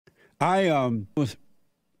I was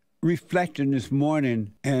reflecting this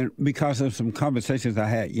morning, and because of some conversations I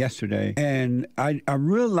had yesterday, and I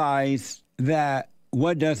realized that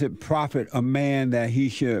what does it profit a man that he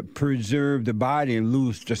should preserve the body and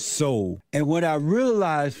lose the soul? And what I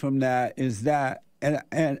realized from that is that,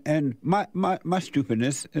 and my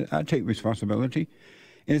stupidness, I take responsibility,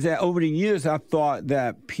 is that over the years I thought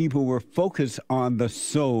that people were focused on the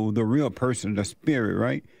soul, the real person, the spirit,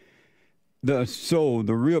 right? The soul,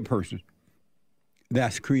 the real person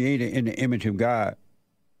that's created in the image of God,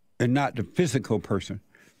 and not the physical person.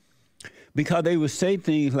 Because they would say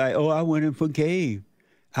things like, oh, I went and forgave.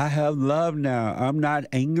 I have love now. I'm not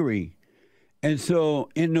angry. And so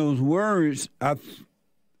in those words,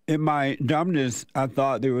 in my dumbness, I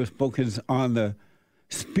thought they were focused on the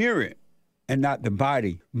spirit and not the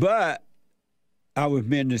body. But I was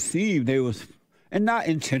being deceived. They was, and not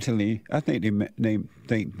intentionally. I think they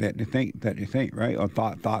think that they think, right? Or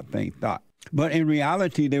thought. But in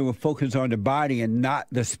reality, they were focused on the body and not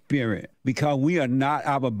the spirit, because we are not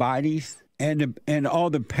our bodies, and all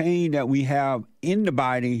the pain that we have in the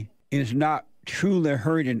body is not truly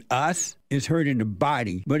hurting us, it's hurting the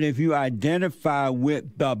body. But if you identify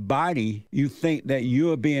with the body, you think that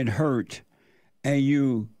you're being hurt, and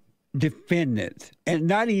you defend it. And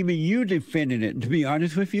not even you defending it, to be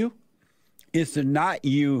honest with you. It's not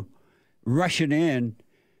you rushing in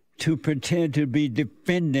to pretend to be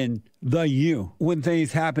defending the you when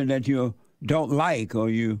things happen that you don't like or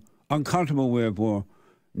you uncomfortable with, or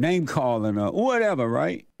name calling or whatever,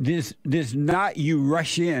 right? This not you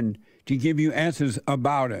rush in to give you answers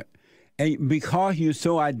about it. And because you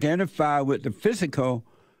so identify with the physical,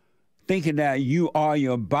 thinking that you are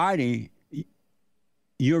your body,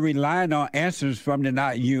 you're relying on answers from the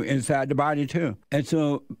not you inside the body too. And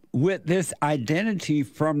so with this identity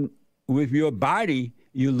with your body,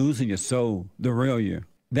 you're losing your soul, the real you.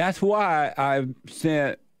 That's why I've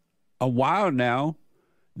said a while now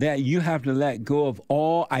that you have to let go of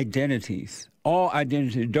all identities. All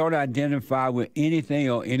identities. Don't identify with anything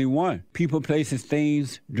or anyone. People, places,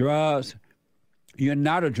 things, drugs. You're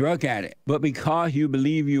not a drug addict. But because you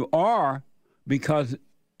believe you are, because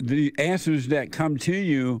the answers that come to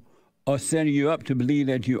you are setting you up to believe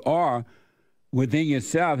that you are within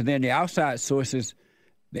yourself, and then the outside sources,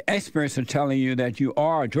 the experts are telling you that you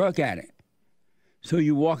are a drug addict. So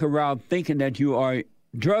you walk around thinking that you are a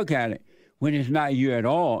drug addict when it's not you at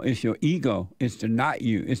all. It's your ego. It's the not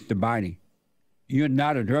you. It's the body. You're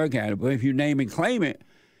not a drug addict. But if you name and claim it,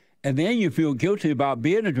 and then you feel guilty about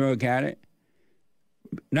being a drug addict,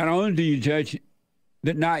 not only do you judge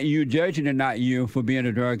the not you, judging the not you for being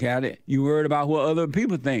a drug addict, you're worried about what other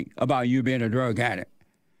people think about you being a drug addict.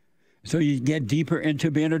 So you get deeper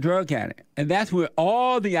into being a drug addict. And that's where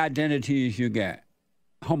all the identities you get.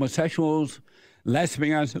 Homosexuals,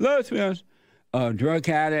 lesbians, drug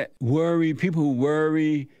addict, worry, people who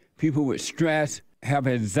worry, people with stress, have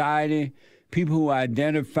anxiety, people who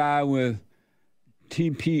identify with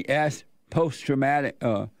TPS, post-traumatic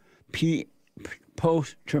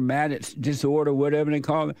disorder, whatever they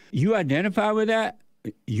call it. You identify with that,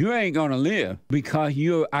 you ain't going to live, because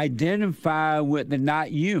you identify with the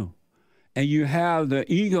not you. And you have the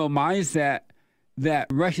ego mindset that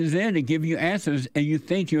rushes in to give you answers, and you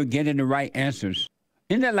think you're getting the right answers.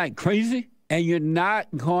 Isn't that like crazy? And you're not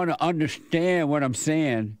going to understand what I'm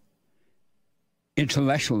saying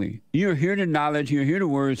intellectually. You hear the knowledge, you hear the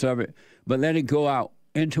words of it, but let it go out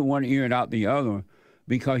into one ear and out the other,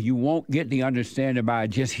 because you won't get the understanding by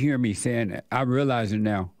just hear me saying it. I realize it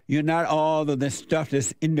now. You're not all of this stuff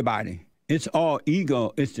that's in the body. It's all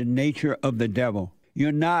ego. It's the nature of the devil.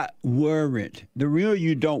 You're not worried. The real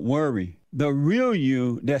you don't worry. The real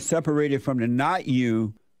you that's separated from the not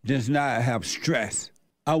you does not have stress.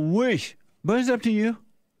 I wish, but it's up to you,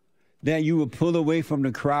 that you would pull away from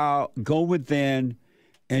the crowd, go within,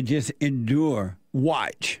 and just endure.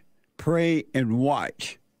 Watch. Pray and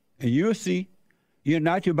watch. And you'll see, you're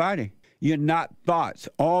not your body. You're not thoughts.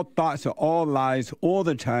 All thoughts are all lies all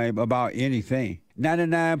the time about anything.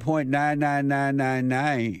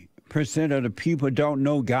 99.99999% of the people don't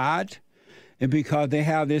know God, and because they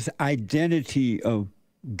have this identity of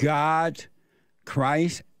God,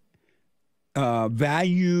 Christ,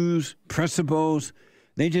 values, principles,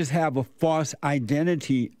 they just have a false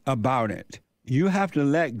identity about it. You have to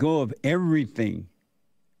let go of everything.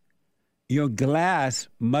 Your glass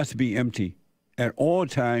must be empty at all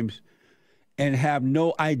times and have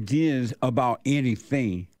no ideas about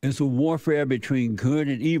anything. It's a warfare between good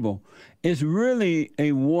and evil. It's really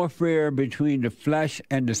a warfare between the flesh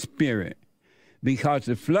and the spirit, because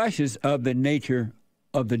the flesh is of the nature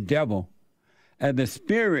of the devil and the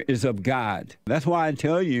spirit is of God. That's why I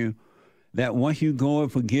tell you, that once you go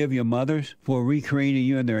and forgive your mothers for recreating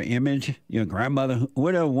you in their image, your grandmother,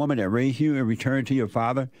 whatever woman that raised you, and return to your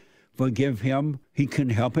father, forgive him. He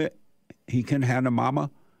couldn't help it. He couldn't have a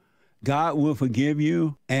mama. God will forgive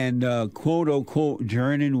you, and quote-unquote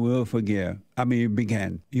journey will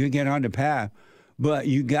begin. You get on the path, but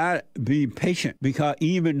you got to be patient, because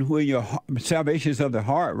even when your salvation is of the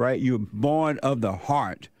heart, right? You're born of the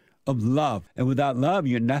heart, of love. And without love,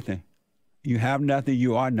 you're nothing. You have nothing,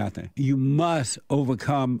 you are nothing. You must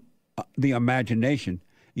overcome the imagination.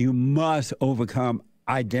 You must overcome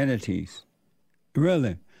identities.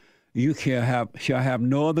 Really. You shall have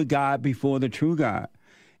no other God before the true God.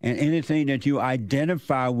 And anything that you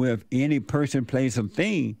identify with, any person, place, or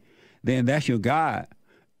thing, then that's your God.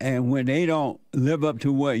 And when they don't live up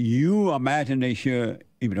to what you imagine they should,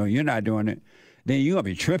 even though you're not doing it, then you're going to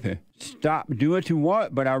be tripping. Stop. Do what you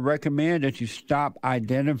want, but I recommend that you stop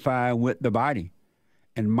identifying with the body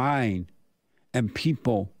and mind and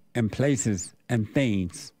people and places and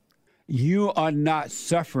things. You are not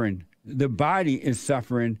suffering. The body is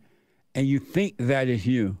suffering, and you think that is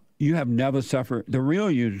you. You have never suffered the real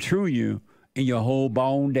you, the true you, in your whole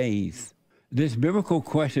born days. This biblical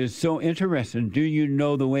question is so interesting. Do you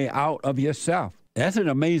know the way out of yourself? That's an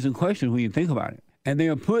amazing question when you think about it. And they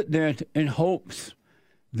are put there in hopes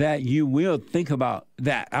that you will think about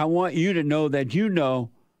that. I want you to know that you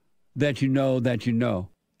know that you know that you know.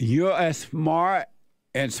 You're as smart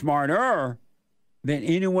and smarter than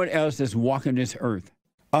anyone else that's walking this earth.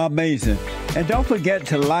 Amazing. And don't forget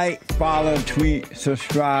to like, follow, tweet,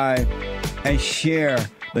 subscribe, and share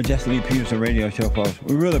the Jesse Lee Peterson radio show, folks.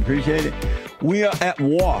 We really appreciate it. We are at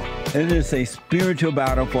war. It is a spiritual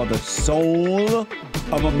battle for the soul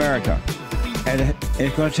of America. And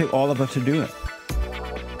it's going to take all of us to do it.